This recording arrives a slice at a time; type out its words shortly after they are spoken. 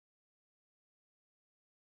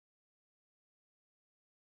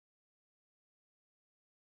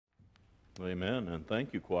Amen, and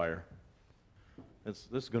thank you, choir. This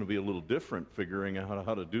is going to be a little different, figuring out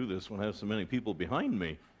how to do this when I have so many people behind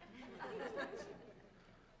me.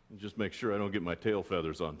 Just make sure I don't get my tail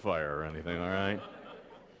feathers on fire or anything, all right?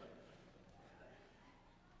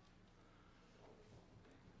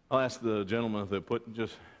 I'll ask the gentleman to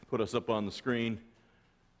just put us up on the screen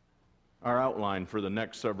our outline for the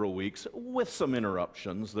next several weeks with some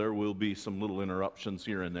interruptions. There will be some little interruptions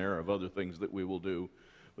here and there of other things that we will do.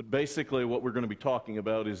 But basically what we're going to be talking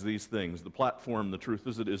about is these things. The platform, the truth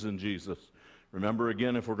as it is in Jesus. Remember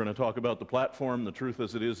again, if we're going to talk about the platform, the truth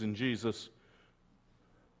as it is in Jesus,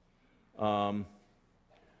 well,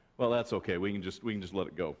 that's okay. We can just let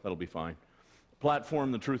it go. That'll be fine.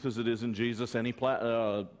 Platform, the truth as it is in Jesus.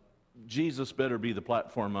 Jesus better be the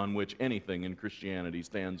platform on which anything in Christianity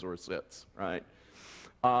stands or sits, right?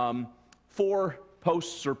 4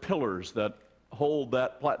 posts or pillars that hold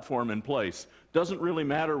that platform in place. Doesn't really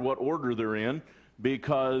matter what order they're in,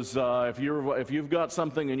 because if you've got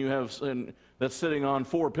something and that's sitting on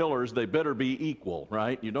 4 pillars, they better be equal,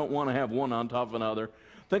 right? You don't want to have one on top of another.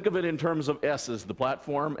 Think of it in terms of S's. The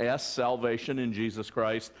platform, S, salvation in Jesus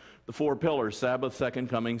Christ. The 4 pillars, Sabbath, second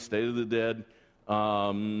coming, state of the dead,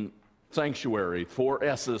 sanctuary. 4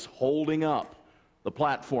 S's holding up the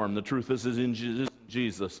platform. The truth is in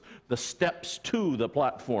Jesus. The steps to the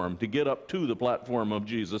platform, to get up to the platform of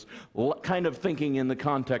Jesus. Kind of thinking in the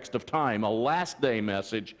context of time. A last day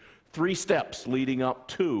message. 3 steps leading up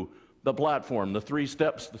to the platform. The 3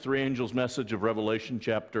 steps, the 3 angels' message of Revelation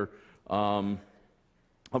chapter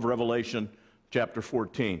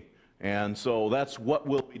 14. And so that's what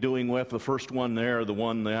we'll be doing with the first one there,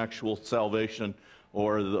 the actual salvation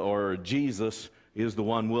or Jesus is the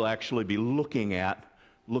one we'll actually be looking at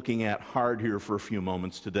hard here for a few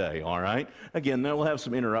moments today, all right? Again, then we'll have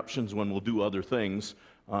some interruptions when we'll do other things,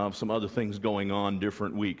 some other things going on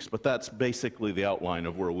different weeks, but that's basically the outline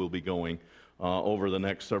of where we'll be going over the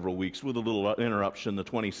next several weeks with a little interruption. The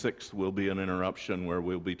 26th will be an interruption where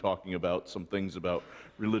we'll be talking about some things about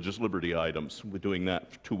religious liberty items. We're doing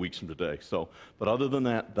that 2 weeks from today. So, but other than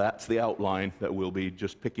that, that's the outline that we'll be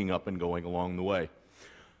just picking up and going along the way.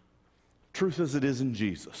 Truth as it is in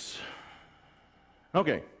Jesus.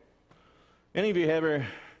 Okay. Any of you ever,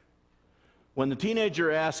 when the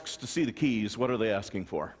teenager asks to see the keys, what are they asking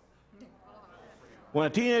for? When a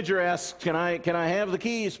teenager asks, can I have the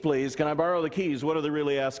keys, please? Can I borrow the keys? What are they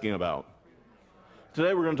really asking about?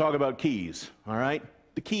 Today we're going to talk about keys, all right?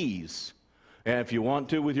 The keys. And if you want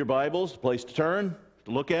to with your Bibles, the place to turn,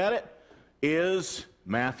 to look at it, is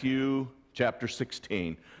Matthew chapter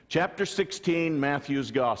 16. Chapter 16,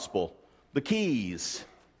 Matthew's Gospel. The keys.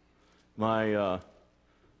 My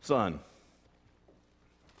son,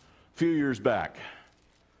 a few years back,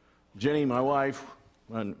 Jenny, my wife,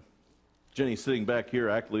 and Jenny's sitting back here,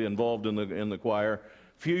 actually involved in the choir.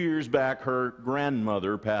 A few years back, her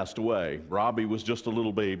grandmother passed away. Robbie was just a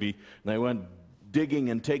little baby, and they went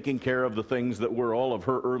digging and taking care of the things that were all of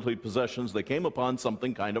her earthly possessions. They came upon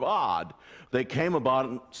something kind of odd. They came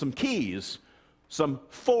upon some keys, some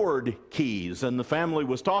Ford keys, and the family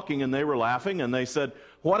was talking, and they were laughing, and they said,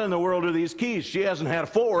 "What in the world are these keys? She hasn't had a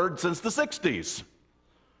Ford since the 60s.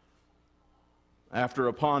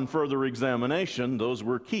 Upon further examination, those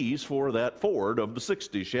were keys for that Ford of the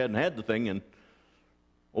 60s. She hadn't had the thing in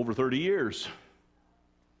over 30 years.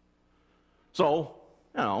 So,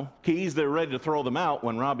 keys, they were ready to throw them out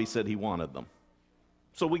when Robbie said he wanted them.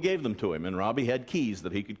 So we gave them to him, and Robbie had keys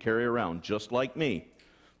that he could carry around, just like me.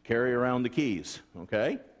 Carry around the keys,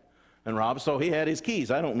 okay? And so he had his keys.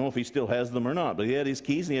 I don't know if he still has them or not, but he had his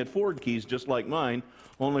keys, and he had Ford keys just like mine.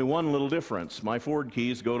 Only one little difference. My Ford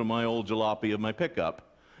keys go to my old jalopy of my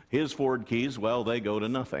pickup. His Ford keys, well, they go to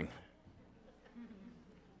nothing.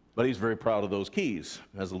 But he's very proud of those keys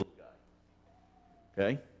as a little guy.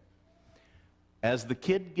 Okay? As the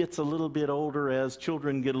kid gets a little bit older, as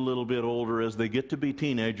children get a little bit older, as they get to be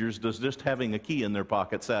teenagers, does just having a key in their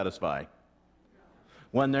pocket satisfy?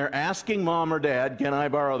 When they're asking mom or dad, "Can I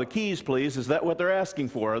borrow the keys, please?" is that what they're asking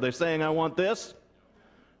for? Are they saying, "I want this"?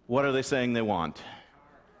 What are they saying they want?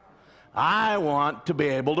 I want to be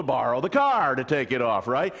able to borrow the car to take it off,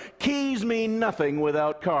 right? Keys mean nothing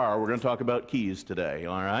without car. We're going to talk about keys today,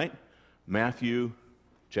 all right? Matthew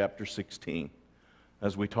chapter 16,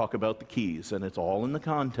 as we talk about the keys, and it's all in the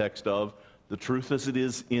context of the truth as it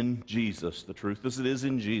is in Jesus. The truth as it is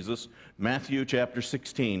in Jesus. Matthew chapter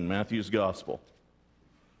 16, Matthew's Gospel.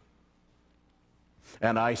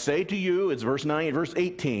 And I say to you, it's verse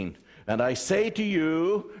 18, and I say to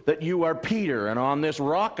you that you are Peter, and on this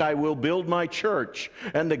rock I will build my church,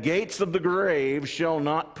 and the gates of the grave shall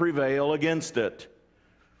not prevail against it.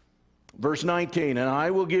 Verse 19, and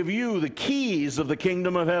I will give you the keys of the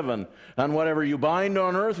kingdom of heaven, and whatever you bind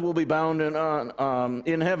on earth will be bound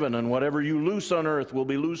in heaven, and whatever you loose on earth will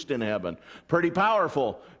be loosed in heaven. Pretty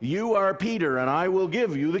powerful. You are Peter, and I will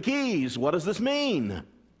give you the keys. What does this mean?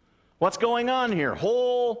 What's going on here?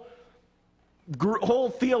 Whole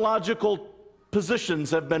theological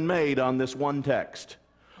positions have been made on this one text.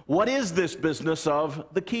 What is this business of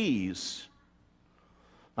the keys?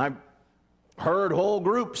 I've heard whole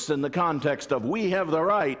groups in the context of we have the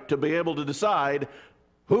right to be able to decide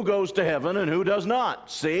who goes to heaven and who does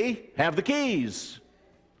not. See? Have the keys.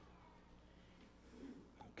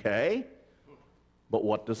 Okay. But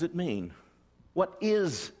what does it mean? What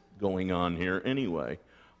is going on here anyway?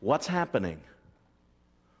 What's happening?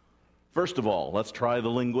 First of all, let's try the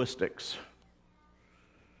linguistics.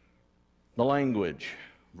 The language.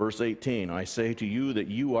 Verse 18, I say to you that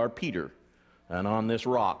you are Peter, and on this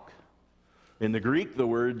rock. In the Greek, the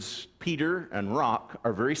words Peter and rock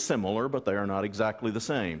are very similar, but they are not exactly the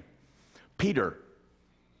same. Peter,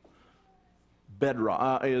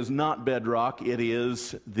 bedrock, is not bedrock, it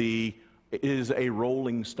is a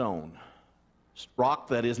rolling stone. Rock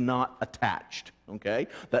that is not attached, okay?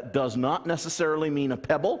 That does not necessarily mean a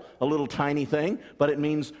pebble, a little tiny thing, but it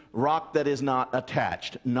means rock that is not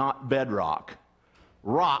attached, not bedrock.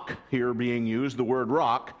 Rock here being used, the word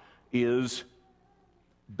rock is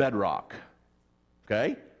bedrock,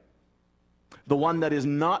 okay? The one that is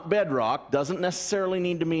not bedrock doesn't necessarily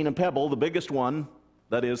need to mean a pebble. The biggest one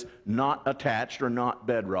that is not attached or not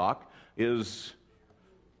bedrock is,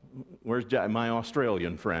 where's my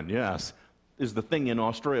Australian friend? Yes, is the thing in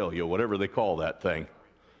Australia, whatever they call that thing,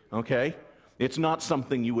 okay? It's not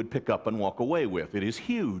something you would pick up and walk away with. It is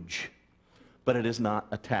huge, but it is not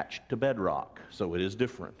attached to bedrock, so it is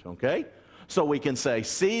different, okay? So we can say,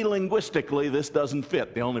 see, linguistically, this doesn't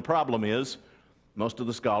fit. The only problem is, most of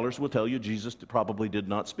the scholars will tell you Jesus probably did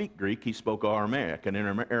not speak Greek. He spoke Aramaic, and in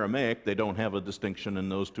Aramaic, they don't have a distinction in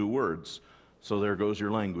those two words. So there goes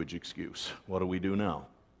your language excuse. What do we do now?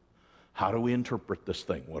 How do we interpret this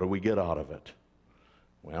thing? What do we get out of it?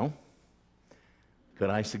 Well, could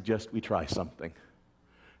I suggest we try something?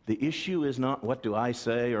 The issue is not what do I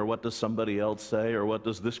say, or what does somebody else say, or what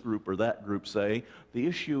does this group or that group say. The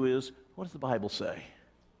issue is, what does the Bible say?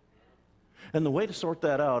 And the way to sort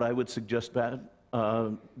that out, I would suggest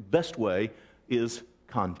best way is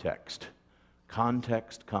context.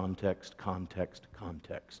 Context, context, context,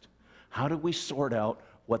 context. How do we sort out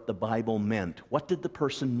what the Bible meant? What did the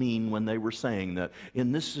person mean when they were saying that?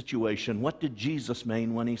 In this situation, what did Jesus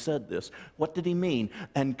mean when he said this? What did he mean?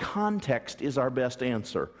 And context is our best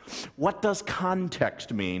answer. What does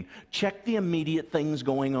context mean? Check the immediate things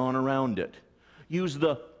going on around it. Use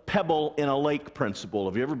the pebble in a lake principle.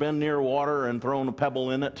 Have you ever been near water and thrown a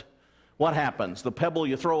pebble in it? What happens? The pebble,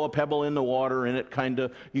 you throw a pebble in the water and it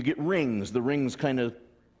you get rings. The rings kind of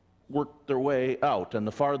work their way out, and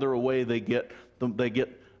the farther away they get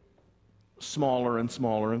smaller and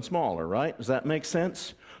smaller and smaller, right? Does that make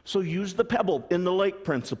sense? So use the pebble in the lake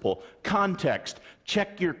principle. Context.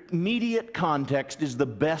 Check your immediate context is the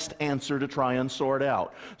best answer to try and sort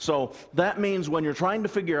out. So that means when you're trying to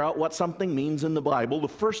figure out what something means in the Bible, the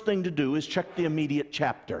first thing to do is check the immediate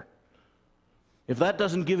chapter. If that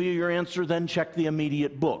doesn't give you your answer, then check the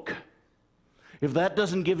immediate book. If that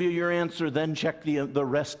doesn't give you your answer, then check the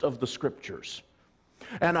rest of the scriptures.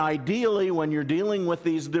 And ideally, when you're dealing with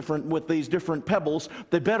these different pebbles,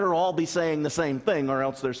 they better all be saying the same thing, or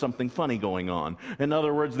else there's something funny going on. In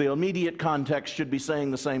other words, the immediate context should be saying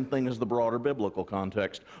the same thing as the broader biblical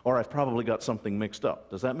context, or I've probably got something mixed up.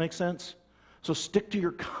 Does that make sense? So stick to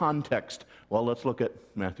your context. Well, let's look at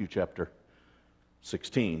Matthew chapter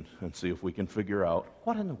 16 and see if we can figure out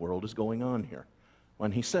what in the world is going on here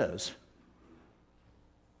when he says,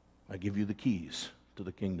 I give you the keys to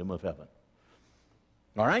the kingdom of heaven.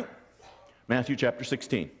 All right? Matthew chapter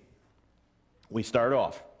 16. We start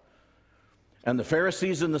off. And the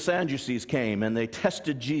Pharisees and the Sadducees came, and they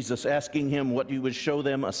tested Jesus, asking him what he would show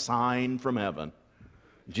them a sign from heaven.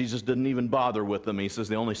 Jesus didn't even bother with them. He says,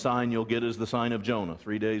 the only sign you'll get is the sign of Jonah,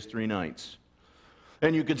 3 days, 3 nights.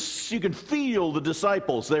 And you can feel the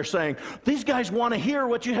disciples. They're saying, these guys want to hear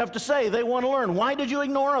what you have to say. They want to learn. Why did you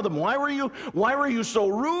ignore them? Why were you so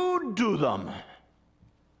rude to them?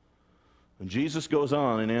 And Jesus goes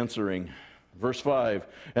on in answering. Verse 5,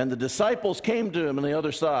 and the disciples came to him on the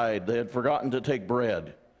other side. They had forgotten to take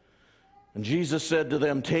bread. And Jesus said to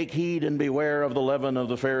them, take heed and beware of the leaven of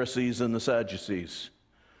the Pharisees and the Sadducees.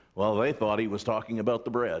 Well, they thought he was talking about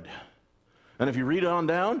the bread. And if you read on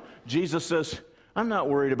down, Jesus says, I'm not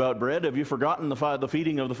worried about bread. Have you forgotten the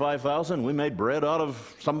feeding of the 5,000? We made bread out of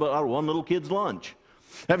one little kid's lunch.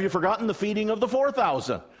 Have you forgotten the feeding of the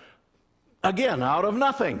 4,000? Again, out of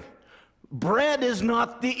nothing. Bread is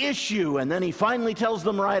not the issue. And then he finally tells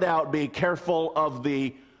them right out, be careful of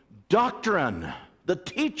the doctrine, the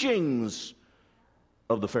teachings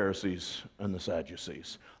of the Pharisees and the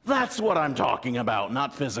Sadducees. That's what I'm talking about,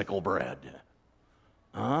 not physical bread.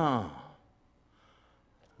 Now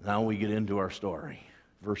we get into our story.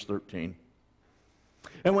 Verse 13.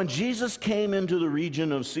 And when Jesus came into the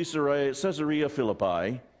region of Caesarea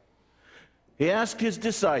Philippi, he asked his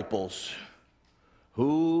disciples,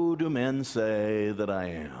 who do men say that I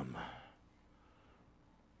am?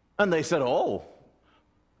 And they said, oh,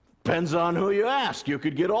 depends on who you ask. You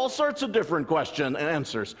could get all sorts of different question and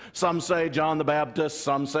answers. Some say John the Baptist,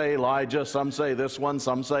 some say Elijah, some say this one,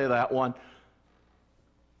 some say that one.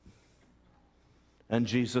 And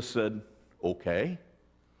Jesus said, okay,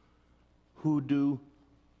 who do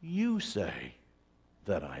you say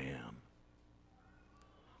that I am?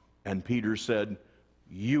 And Peter said,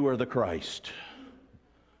 you are the Christ.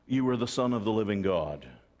 You are the Son of the living God.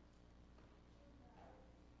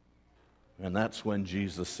 And that's when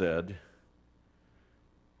Jesus said,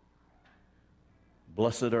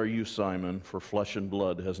 blessed are you, Simon, for flesh and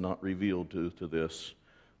blood has not revealed to this,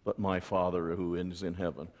 but my Father who is in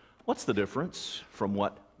heaven. What's the difference from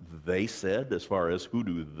what they said as far as who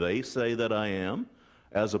do they say that I am,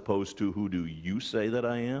 as opposed to who do you say that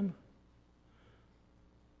I am?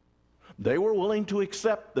 They were willing to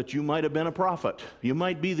accept that you might have been a prophet. You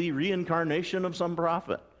might be the reincarnation of some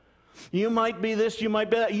prophet. You might be this, you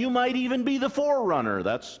might be that. You might even be the forerunner.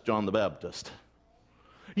 That's John the Baptist.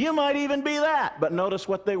 You might even be that. But notice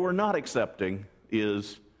what they were not accepting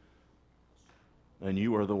is, and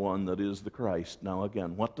you are the one that is the Christ. Now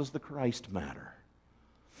again, what does the Christ matter?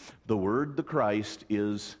 The word the Christ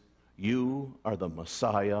is, you are the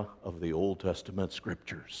Messiah of the Old Testament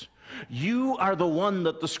Scriptures. You are the one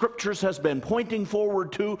that the Scriptures has been pointing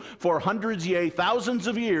forward to for hundreds, yea, thousands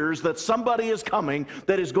of years, that somebody is coming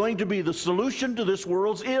that is going to be the solution to this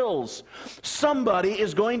world's ills. Somebody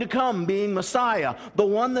is going to come being Messiah, the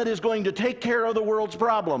one that is going to take care of the world's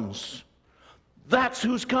problems. That's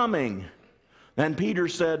who's coming. And Peter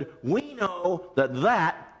said, we know that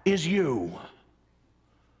that is you.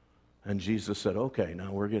 And Jesus said, okay,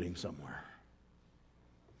 now we're getting somewhere.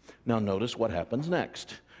 Now notice what happens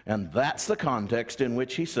next. And that's the context in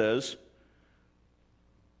which he says,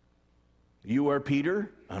 you are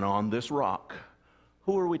Peter, and on this rock.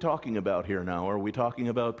 Who are we talking about here now? Are we talking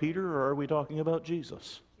about Peter, or are we talking about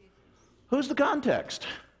Jesus? Who's the context?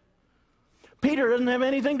 Peter doesn't have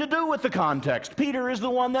anything to do with the context. Peter is the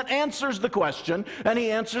one that answers the question, and he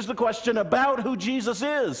answers the question about who Jesus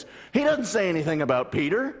is. He doesn't say anything about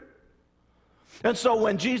Peter. And so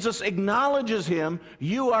when Jesus acknowledges him,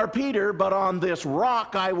 you are Peter, but on this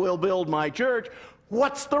rock I will build my church.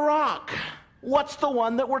 What's the rock? What's the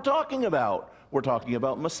one that we're talking about? We're talking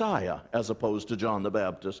about Messiah, as opposed to John the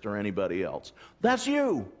Baptist or anybody else. That's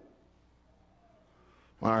you.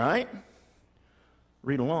 All right?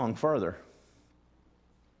 Read along further.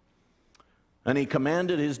 And he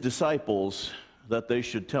commanded his disciples that they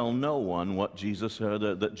should tell no one what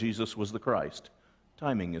that Jesus was the Christ.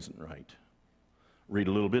 Timing isn't right. Read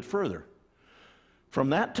a little bit further.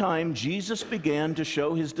 From that time, Jesus began to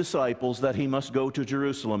show his disciples that he must go to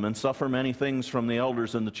Jerusalem and suffer many things from the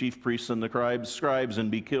elders and the chief priests and the scribes and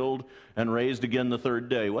be killed and raised again the third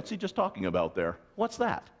day. What's he just talking about there? What's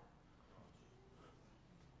that?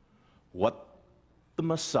 What the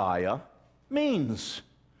Messiah means.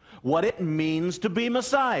 What it means to be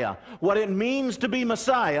Messiah. What it means to be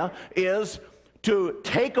Messiah is to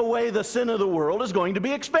take away the sin of the world is going to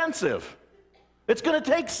be expensive. It's going to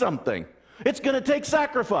take something. It's going to take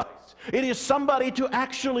sacrifice. It is somebody to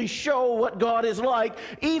actually show what God is like,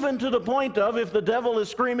 even to the point of if the devil is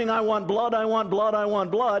screaming, I want blood, I want blood, I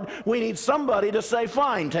want blood, we need somebody to say,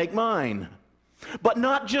 fine, take mine. But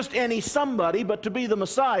not just any somebody, but to be the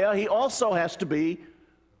Messiah, he also has to be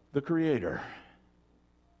the Creator.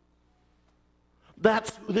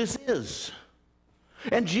 That's who this is.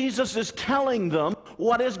 And Jesus is telling them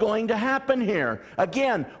what is going to happen here.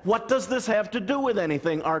 Again, what does this have to do with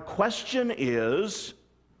anything? Our question is,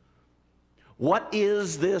 what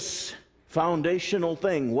is this foundational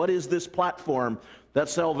thing? What is this platform that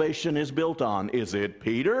salvation is built on? Is it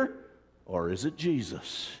Peter or is it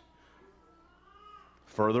Jesus?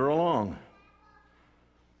 Further along.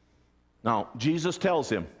 Now, Jesus tells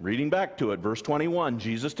him, reading back to it, verse 21,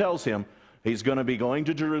 Jesus tells him, He's going to be going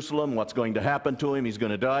to Jerusalem. What's going to happen to him? He's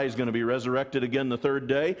going to die. He's going to be resurrected again the third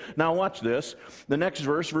day. Now watch this. The next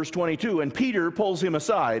verse, verse 22. And Peter pulls him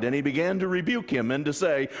aside, and he began to rebuke him and to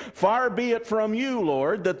say, "Far be it from you,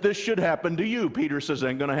 Lord, that this should happen to you." Peter says, "It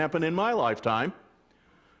ain't going to happen in my lifetime."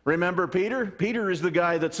 Remember Peter? Peter is the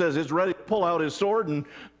guy that says he's ready to pull out his sword and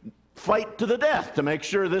fight to the death to make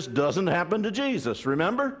sure this doesn't happen to Jesus.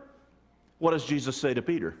 Remember? What does Jesus say to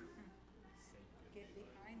Peter?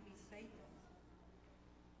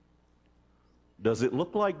 Does it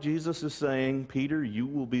look like Jesus is saying, "Peter, you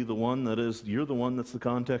will be the one you're the one that's the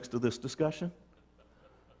context of this discussion"?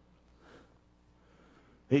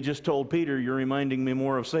 He just told Peter, "You're reminding me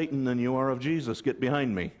more of Satan than you are of Jesus. Get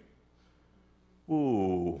behind me."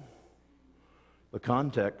 Ooh. The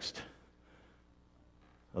context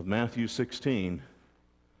of Matthew 16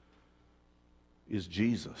 is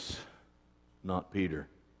Jesus, not Peter.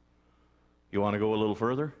 You want to go a little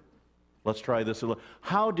further? Let's try this a little.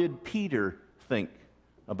 How did Peter think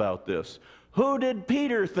about this? Who did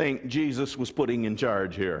Peter think Jesus was putting in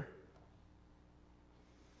charge here?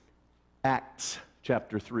 Acts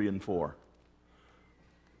chapter 3 and 4.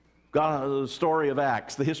 The story of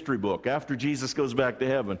Acts, the history book, after Jesus goes back to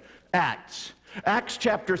heaven. Acts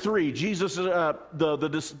chapter 3, Jesus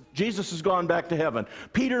has gone back to heaven.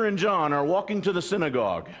 Peter and John are walking to the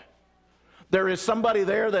synagogue. There is somebody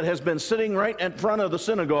there that has been sitting right in front of the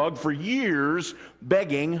synagogue for years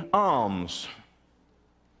begging alms.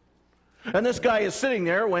 And this guy is sitting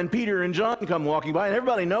there when Peter and John come walking by, and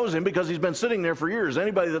everybody knows him because he's been sitting there for years.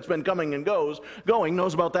 Anybody that's been coming and going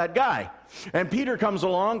knows about that guy. And Peter comes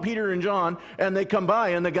along, Peter and John, and they come by,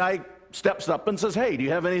 and the guy steps up and says, "Hey, do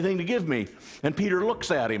you have anything to give me?" And Peter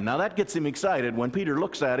looks at him. Now that gets him excited. When Peter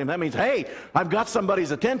looks at him, that means, hey, I've got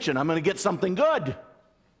somebody's attention. I'm going to get something good.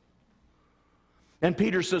 And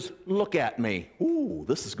Peter says, "Look at me." Ooh,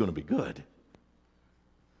 this is going to be good.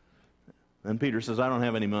 And Peter says, "I don't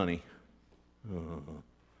have any money.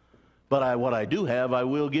 But what I do have, I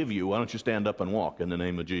will give you. Why don't you stand up and walk in the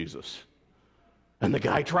name of Jesus?" And the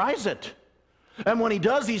guy tries it. And when he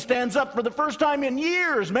does, he stands up for the first time in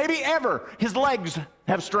years, maybe ever. His legs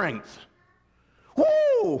have strength.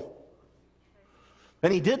 Woo!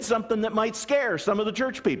 And he did something that might scare some of the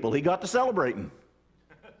church people. He got to celebrating.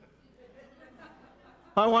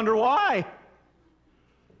 I wonder why.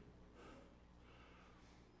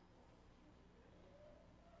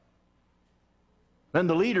 And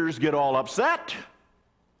the leaders get all upset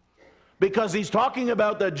because he's talking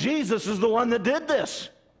about that Jesus is the one that did this.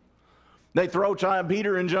 They throw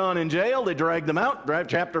Peter and John in jail. They drag them out.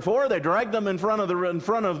 Chapter 4, they drag them in front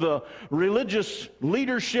of the religious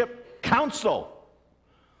leadership council.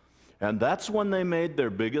 And that's when they made their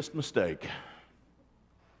biggest mistake.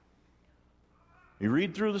 You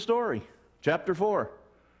read through the story. Chapter 4.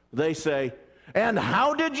 They say, "And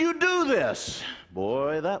how did you do this?"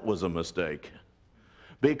 Boy, that was a mistake.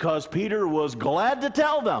 Because Peter was glad to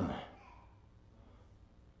tell them.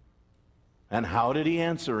 And how did he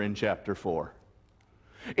answer in chapter 4?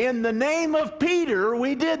 "In the name of Peter,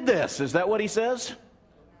 we did this." Is that what he says?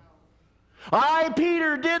 "I,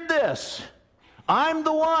 Peter, did this. I'm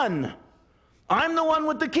the one. I'm the one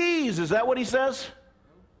with the keys." Is that what he says?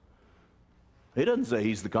 He doesn't say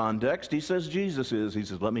he's the context. He says Jesus is. He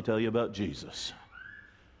says, "Let me tell you about Jesus.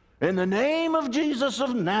 In the name of Jesus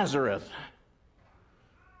of Nazareth."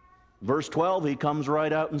 Verse 12, he comes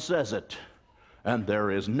right out and says it. "And there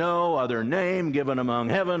is no other name given among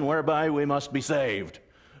heaven whereby we must be saved."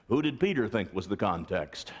 Who did Peter think was the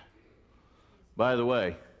context? By the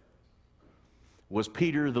way, was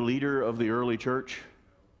Peter the leader of the early church?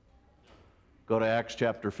 Go to Acts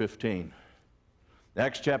chapter 15.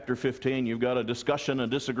 Acts chapter 15, you've got a discussion, a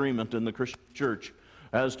disagreement in the Christian church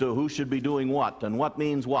as to who should be doing what and what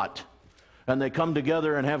means what. And they come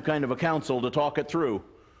together and have kind of a council to talk it through.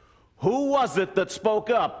 Who was it that spoke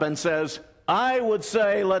up and says, "I would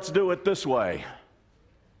say let's do it this way"?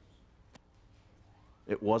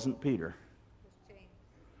 It wasn't Peter.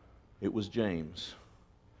 It was James.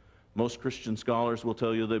 Most Christian scholars will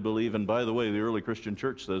tell you they believe, and by the way, the early Christian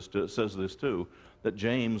church says this too, that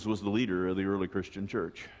James was the leader of the early Christian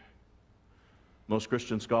church. Most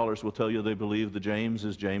Christian scholars will tell you they believe that James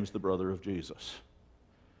is James, the brother of Jesus.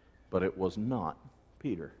 But it was not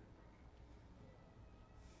Peter.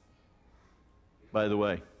 By the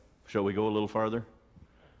way, shall we go a little farther?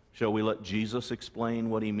 Shall we let Jesus explain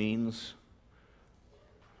what he means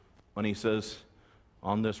when he says,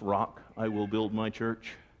 "On this rock I will build my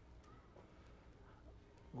church"?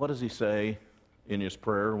 What does he say in his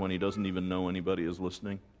prayer when he doesn't even know anybody is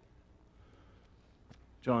listening?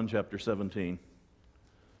 John chapter 17.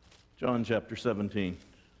 John chapter 17.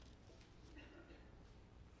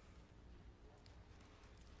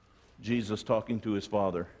 Jesus talking to his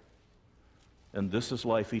Father. And this is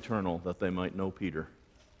life eternal, that they might know Peter.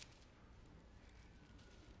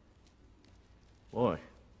 Boy.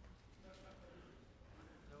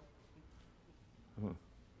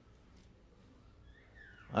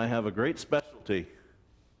 I have a great specialty.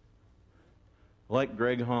 Like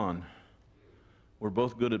Greg Hahn, we're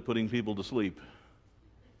both good at putting people to sleep.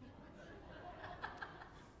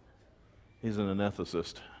 He's an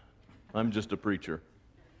anaesthetist. I'm just a preacher.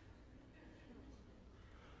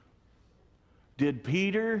 Did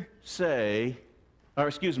Jesus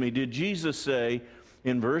say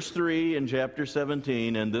in verse 3 in chapter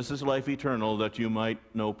 17, and this is life eternal, that you might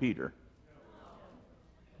know Peter?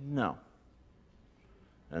 No.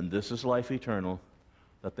 And this is life eternal,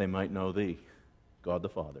 that they might know thee, God the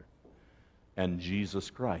Father, and Jesus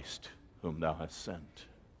Christ, whom thou hast sent.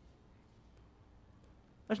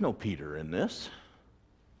 There's no Peter in this.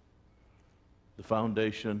 The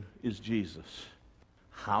foundation is Jesus.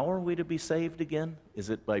 How are we to be saved again? Is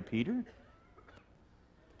it by Peter?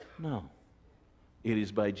 No. It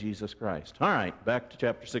is by Jesus Christ. All right, back to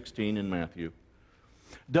chapter 16 in Matthew.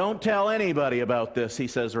 Don't tell anybody about this, he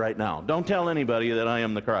says right now. Don't tell anybody that I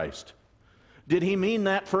am the Christ. Did he mean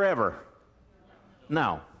that forever?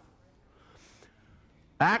 No.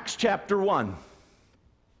 Acts chapter 1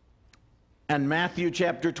 and Matthew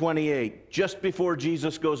chapter 28, just before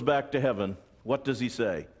Jesus goes back to heaven, what does he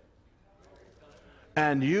say?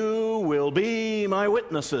 And you will be my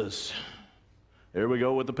witnesses. Here we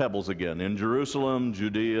go with the pebbles again. In Jerusalem,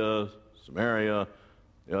 Judea, Samaria,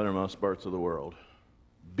 the uttermost parts of the world.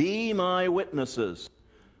 Be my witnesses.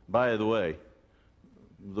 By the way,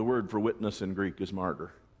 the word for witness in Greek is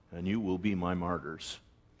martyr. And you will be my martyrs.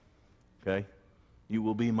 Okay? You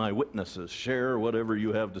will be my witnesses. Share whatever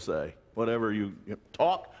you have to say. Whatever you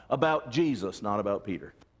talk about Jesus, not about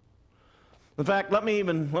Peter. In fact,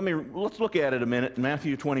 let's look at it a minute in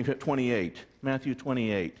Matthew 28. Matthew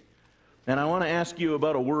 28. And I want to ask you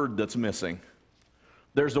about a word that's missing.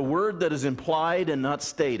 There's a word that is implied and not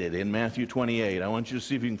stated in Matthew 28. I want you to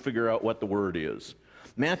see if you can figure out what the word is.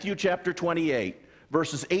 Matthew chapter 28,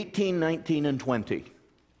 verses 18, 19, and 20.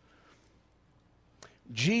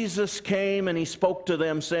 Jesus came and he spoke to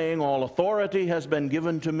them, saying, all authority has been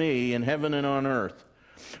given to me in heaven and on earth.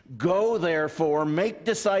 Go, therefore, make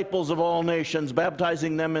disciples of all nations,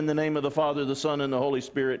 baptizing them in the name of the Father, the Son, and the Holy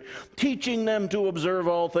Spirit, teaching them to observe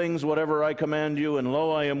all things, whatever I command you, and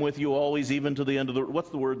lo, I am with you always, even to the end of the...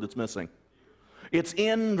 What's the word that's missing? It's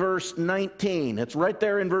in verse 19. It's right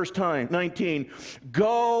there in verse 19.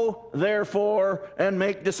 Go, therefore, and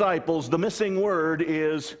make disciples. The missing word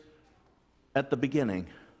is at the beginning.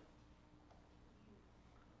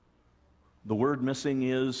 The word missing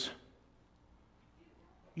is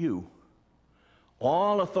you.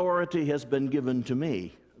 All authority has been given to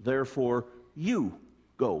me, therefore you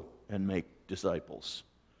go and make disciples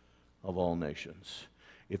of all nations.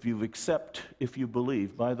 If you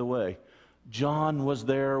believe, by the way, John was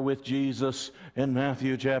there with Jesus in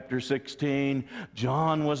Matthew chapter 16.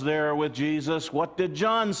 John was there with Jesus. What did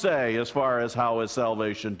John say as far as how is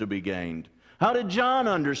salvation to be gained? How did John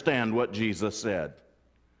understand what Jesus said?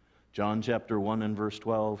 John chapter 1 and verse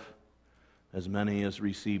 12. As many as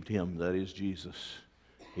received him, that is Jesus,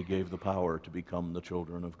 he gave the power to become the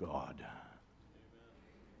children of God.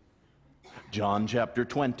 John chapter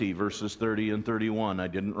 20, verses 30 and 31. I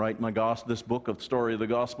didn't write this book of the story of the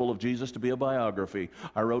gospel of Jesus to be a biography.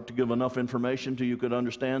 I wrote to give enough information so you could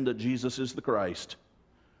understand that Jesus is the Christ,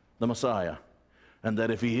 the Messiah, and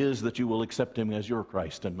that if he is, that you will accept him as your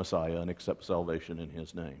Christ and Messiah and accept salvation in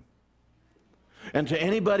his name. And to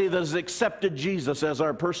anybody that has accepted Jesus as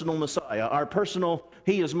our personal Messiah,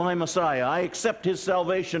 he is my Messiah, I accept his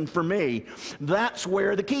salvation for me, that's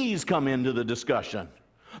where the keys come into the discussion.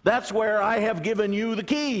 That's where I have given you the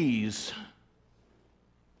keys.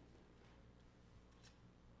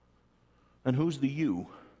 And who's the you?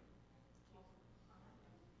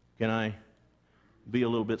 Can I be a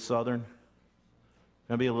little bit southern?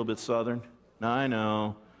 Can I be a little bit southern? Now, I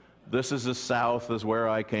know this is as south as where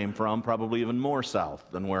I came from, probably even more south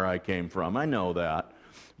than where I came from. I know that.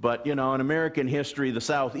 But, in American history, the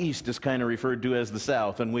Southeast is kind of referred to as the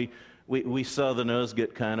South, and we Southerners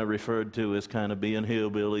get kind of referred to as kind of being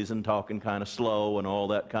hillbillies and talking kind of slow and all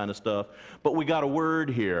that kind of stuff. But we got a word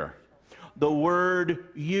here. The word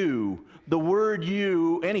you. The word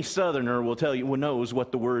you, any Southerner will tell you, knows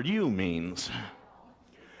what the word you means.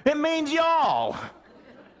 It means y'all.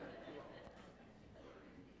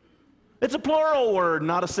 It's a plural word,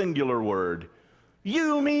 not a singular word.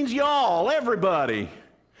 You means y'all, everybody.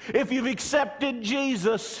 If you've accepted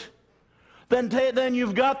Jesus, then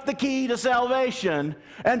you've got the key to salvation,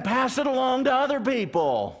 and pass it along to other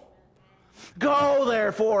people. Go,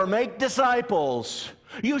 therefore, make disciples.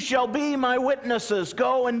 You shall be my witnesses.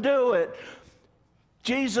 Go and do it.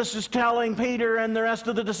 Jesus is telling Peter and the rest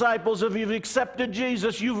of the disciples, if you've accepted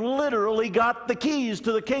Jesus, you've literally got the keys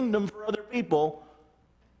to the kingdom for other people.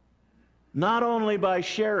 Not only by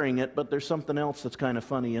sharing it, but there's something else that's kind of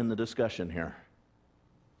funny in the discussion here.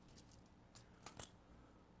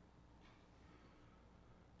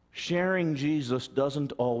 Sharing Jesus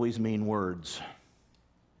doesn't always mean words.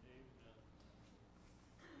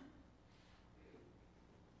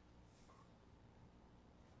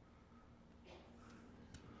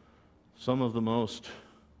 Some of the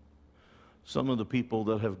people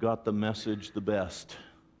that have got the message the best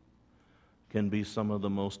can be some of the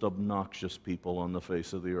most obnoxious people on the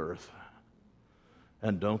face of the earth.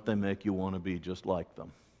 And don't they make you want to be just like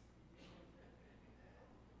them?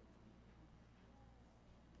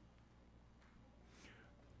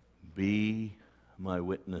 Be my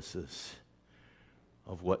witnesses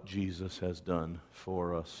of what Jesus has done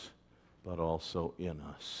for us, but also in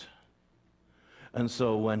us. And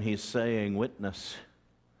so when he's saying witness,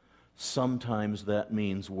 sometimes that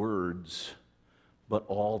means words, but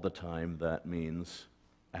all the time that means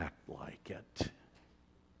act like it.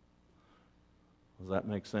 Does that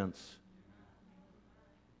make sense?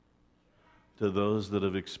 To those that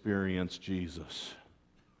have experienced Jesus,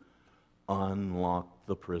 unlock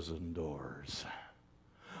the prison doors.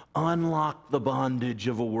 Unlock the bondage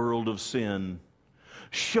of a world of sin.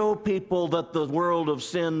 Show people that the world of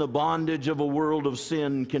sin, the bondage of a world of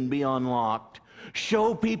sin can be unlocked.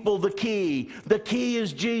 Show people the key. The key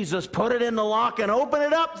is Jesus. Put it in the lock and open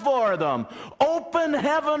it up for them. Open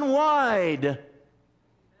heaven wide.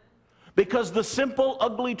 Because the simple,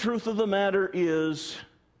 ugly truth of the matter is,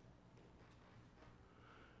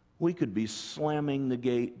 we could be slamming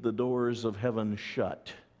the doors of heaven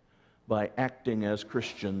shut by acting as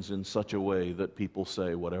Christians in such a way that people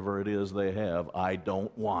say, whatever it is they have, I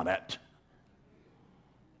don't want it.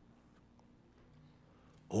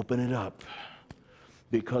 Open it up.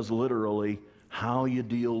 Because literally, how you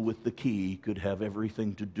deal with the key could have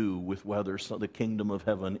everything to do with whether the kingdom of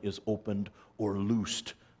heaven is opened or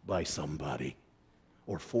loosed by somebody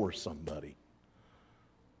or for somebody.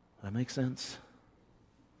 That makes sense?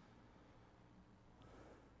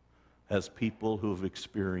 As people who have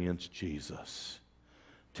experienced Jesus,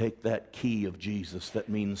 take that key of Jesus that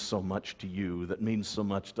means so much to you, that means so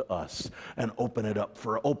much to us, and open it up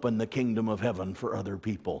open the kingdom of heaven for other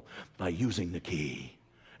people by using the key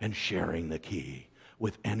and sharing the key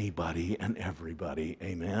with anybody and everybody.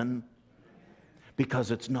 Amen?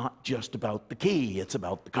 Because it's not just about the key, it's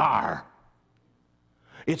about the car.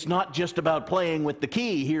 It's not just about playing with the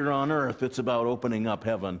key here on earth, it's about opening up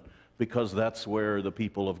heaven. Because that's where the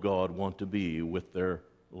people of God want to be with their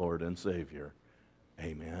Lord and Savior.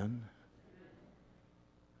 Amen?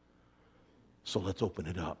 So let's open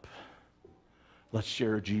it up. Let's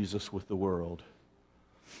share Jesus with the world.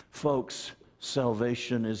 Folks,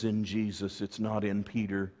 salvation is in Jesus. It's not in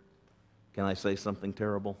Peter. Can I say something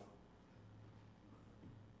terrible?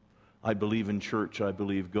 I believe in church. I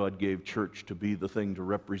believe God gave church to be the thing to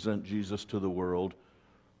represent Jesus to the world.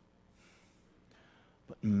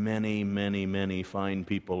 But many, many, many fine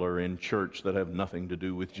people are in church that have nothing to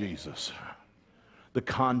do with Jesus. The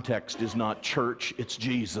context is not church, it's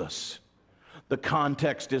Jesus. The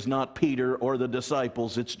context is not Peter or the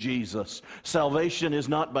disciples, it's Jesus. Salvation is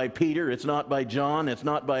not by Peter, it's not by John, it's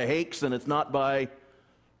not by Hakes, and it's not by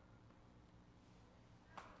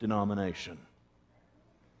denomination.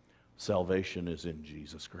 Salvation is in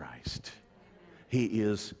Jesus Christ. He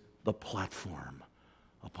is the platform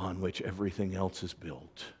upon which everything else is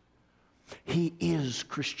built. He is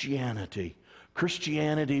Christianity.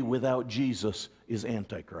 Christianity without Jesus is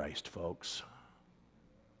Antichrist, folks.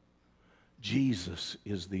 Jesus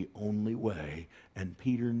is the only way, and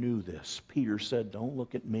Peter knew this. Peter said, don't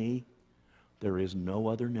look at me. There is no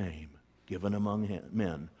other name given among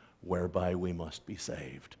men whereby we must be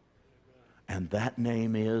saved. And that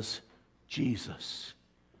name is Jesus.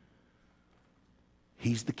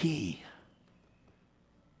 He's the key.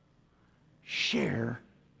 Share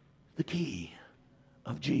the key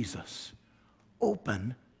of Jesus.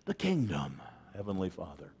 Open the kingdom. Heavenly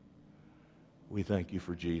Father, we thank you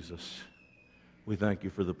for Jesus. We thank you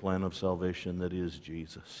for the plan of salvation that is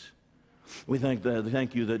Jesus. We thank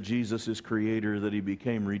you that Jesus is creator, that he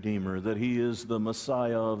became redeemer, that he is the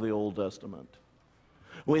Messiah of the Old Testament.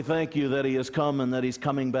 We thank you that he has come and that he's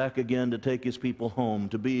coming back again to take his people home,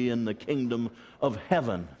 to be in the kingdom of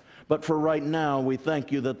heaven. But for right now, we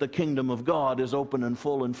thank you that the kingdom of God is open and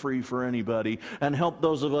full and free for anybody. And help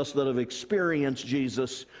those of us that have experienced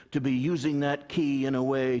Jesus to be using that key in a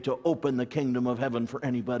way to open the kingdom of heaven for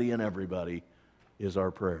anybody and everybody, is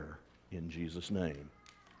our prayer. In Jesus' name,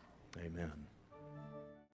 amen.